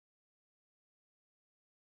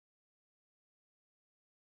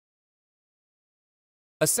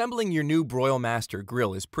Assembling your new Broilmaster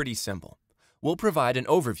grill is pretty simple. We'll provide an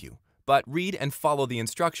overview, but read and follow the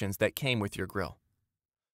instructions that came with your grill.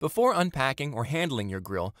 Before unpacking or handling your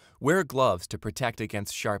grill, wear gloves to protect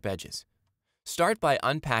against sharp edges. Start by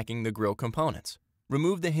unpacking the grill components.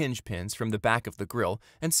 Remove the hinge pins from the back of the grill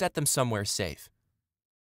and set them somewhere safe.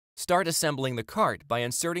 Start assembling the cart by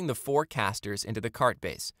inserting the 4 casters into the cart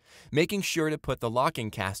base, making sure to put the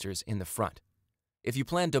locking casters in the front. If you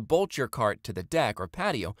plan to bolt your cart to the deck or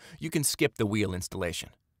patio, you can skip the wheel installation.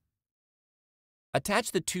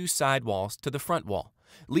 Attach the 2 side walls to the front wall.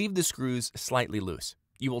 Leave the screws slightly loose.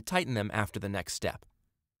 You will tighten them after the next step.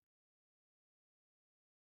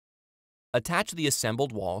 Attach the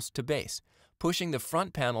assembled walls to base, pushing the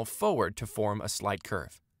front panel forward to form a slight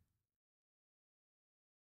curve.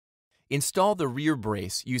 Install the rear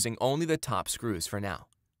brace using only the top screws for now.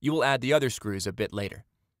 You will add the other screws a bit later.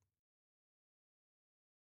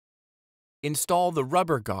 Install the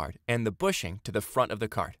rubber guard and the bushing to the front of the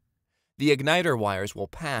cart. The igniter wires will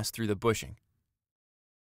pass through the bushing.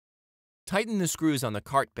 Tighten the screws on the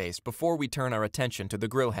cart base before we turn our attention to the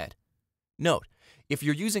grill head. Note, if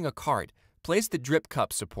you're using a cart, place the drip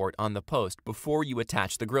cup support on the post before you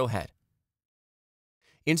attach the grill head.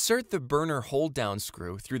 Insert the burner hold-down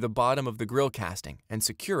screw through the bottom of the grill casting and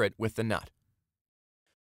secure it with the nut.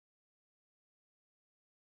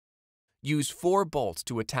 Use 4 bolts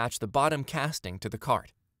to attach the bottom casting to the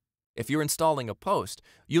cart. If you're installing a post,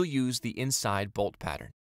 you'll use the inside bolt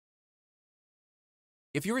pattern.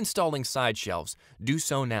 If you're installing side shelves, do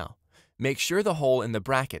so now. Make sure the hole in the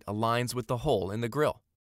bracket aligns with the hole in the grill.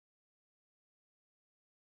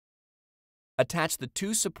 Attach the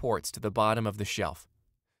 2 supports to the bottom of the shelf.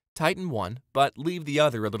 Tighten one, but leave the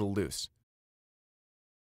other a little loose.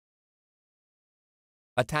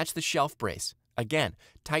 Attach the shelf brace, again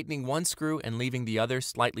tightening one screw and leaving the other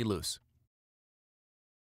slightly loose.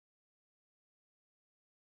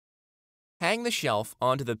 Hang the shelf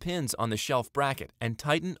onto the pins on the shelf bracket and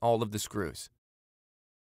tighten all of the screws.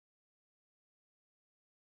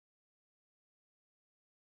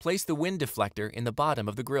 Place the wind deflector in the bottom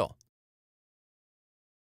of the grill.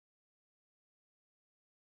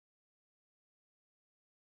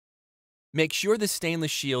 Make sure the stainless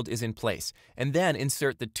shield is in place, and then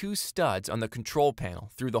insert the 2 studs on the control panel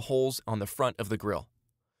through the holes on the front of the grill.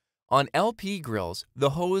 On LP grills,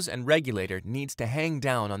 the hose and regulator needs to hang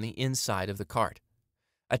down on the inside of the cart.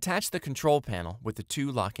 Attach the control panel with the 2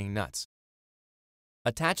 locking nuts.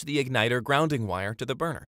 Attach the igniter grounding wire to the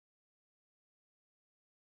burner.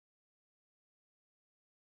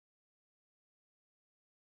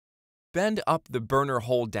 Bend up the burner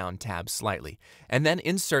hold-down tab slightly, and then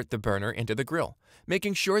insert the burner into the grill,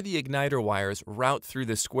 making sure the igniter wires route through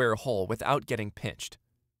the square hole without getting pinched.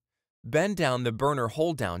 Bend down the burner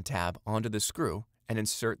hold-down tab onto the screw and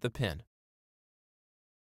insert the pin.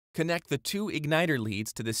 Connect the 2 igniter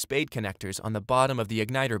leads to the spade connectors on the bottom of the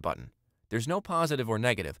igniter button. There's no positive or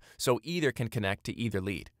negative, so either can connect to either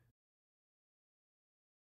lead.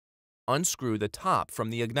 Unscrew the top from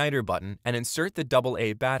the igniter button and insert the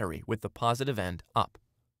AA battery with the positive end up.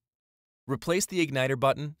 Replace the igniter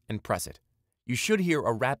button and press it. You should hear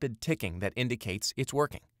a rapid ticking that indicates it's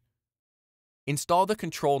working. Install the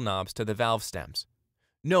control knobs to the valve stems.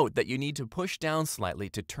 Note that you need to push down slightly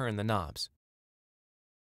to turn the knobs.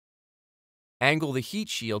 Angle the heat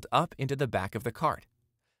shield up into the back of the cart.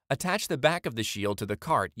 Attach the back of the shield to the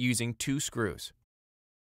cart using 2 screws.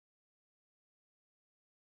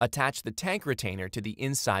 Attach the tank retainer to the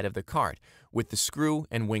inside of the cart with the screw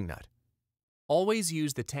and wing nut. Always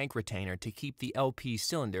use the tank retainer to keep the LP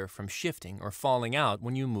cylinder from shifting or falling out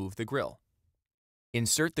when you move the grill.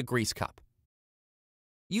 Insert the grease cup.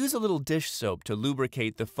 Use a little dish soap to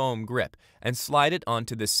lubricate the foam grip and slide it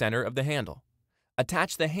onto the center of the handle.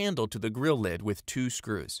 Attach the handle to the grill lid with 2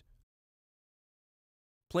 screws.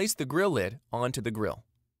 Place the grill lid onto the grill.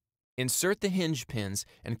 Insert the hinge pins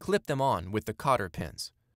and clip them on with the cotter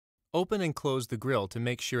pins. Open and close the grill to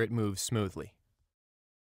make sure it moves smoothly.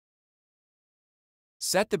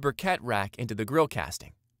 Set the briquette rack into the grill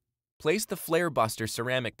casting. Place the flare buster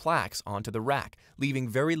ceramic plaques onto the rack, leaving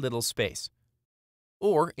very little space.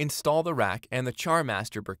 Or install the rack and the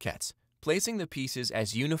Charmaster briquettes, placing the pieces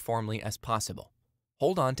as uniformly as possible.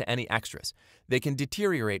 Hold on to any extras. They can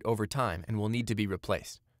deteriorate over time and will need to be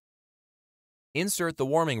replaced. Insert the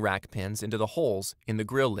warming rack pins into the holes in the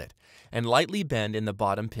grill lid and lightly bend in the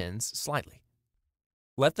bottom pins slightly.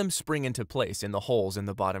 Let them spring into place in the holes in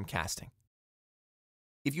the bottom casting.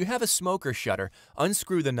 If you have a smoker shutter,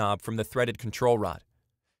 unscrew the knob from the threaded control rod.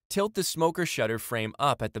 Tilt the smoker shutter frame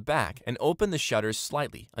up at the back and open the shutters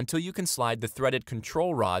slightly until you can slide the threaded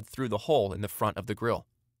control rod through the hole in the front of the grill.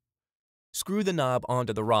 Screw the knob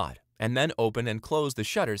onto the rod, and then open and close the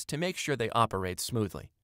shutters to make sure they operate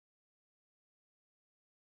smoothly.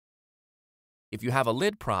 If you have a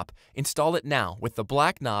lid prop, install it now with the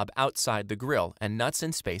black knob outside the grill and nuts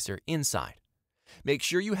and spacer inside. Make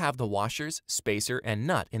sure you have the washers, spacer, and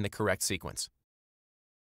nut in the correct sequence.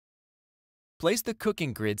 Place the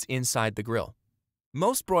cooking grids inside the grill.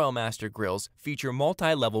 Most Broilmaster grills feature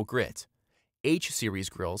multi-level grids. H-series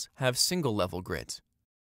grills have single-level grids.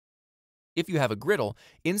 If you have a griddle,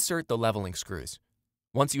 insert the leveling screws.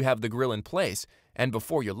 Once you have the grill in place, and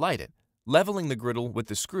before you light it, leveling the griddle with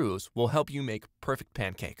the screws will help you make perfect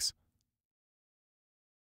pancakes.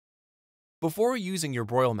 Before using your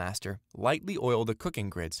Broilmaster, lightly oil the cooking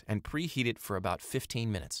grids and preheat it for about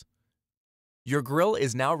 15 minutes. Your grill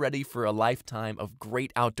is now ready for a lifetime of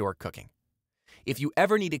great outdoor cooking. If you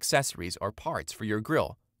ever need accessories or parts for your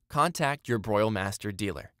grill, contact your Broilmaster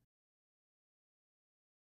dealer.